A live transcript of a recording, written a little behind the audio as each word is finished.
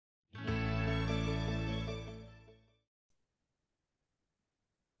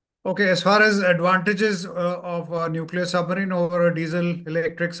Okay, as far as advantages of a nuclear submarine over a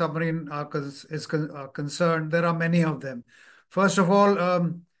diesel-electric submarine are concerned, there are many of them. First of all,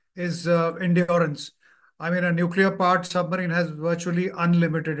 is endurance. I mean, a nuclear-powered submarine has virtually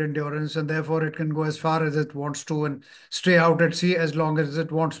unlimited endurance, and therefore it can go as far as it wants to and stay out at sea as long as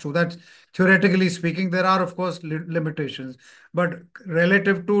it wants to. That's theoretically speaking. There are, of course, limitations, but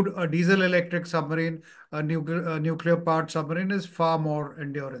relative to a diesel-electric submarine, a nuclear-powered submarine is far more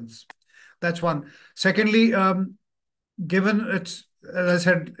endurance. That's one. Secondly, given its, as I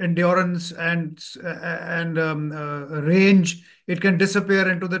said, endurance and range, it can disappear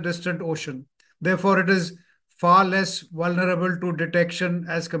into the distant ocean. Therefore, it is far less vulnerable to detection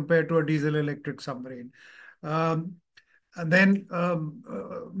as compared to a diesel-electric submarine. Um, and then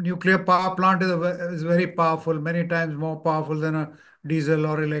nuclear power plant is very powerful, many times more powerful than a diesel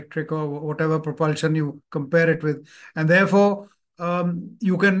or electric or whatever propulsion you compare it with. And therefore,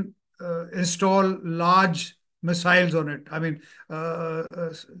 you can install large missiles on it. I mean,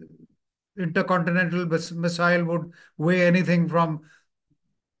 intercontinental missile would weigh anything from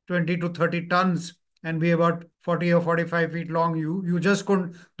 20 to 30 tons and be about 40 or 45 feet long. You just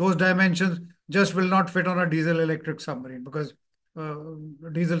couldn't, those dimensions just will not fit on a diesel electric submarine because uh,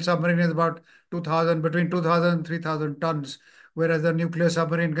 diesel submarine is about 2000, between 2000 and 3000 tons, whereas a nuclear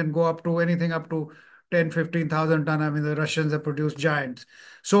submarine can go up to anything up to 10, 15,000 ton. I mean, the Russians have produced giants.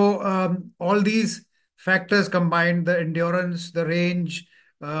 So all these factors combined, the endurance, the range,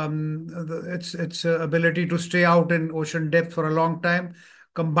 its ability to stay out in ocean depth for a long time,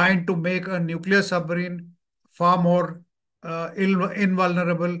 combined to make a nuclear submarine far more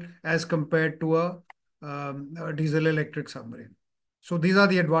invulnerable as compared to a diesel electric submarine. So these are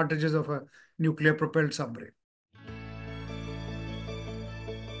the advantages of a nuclear propelled submarine.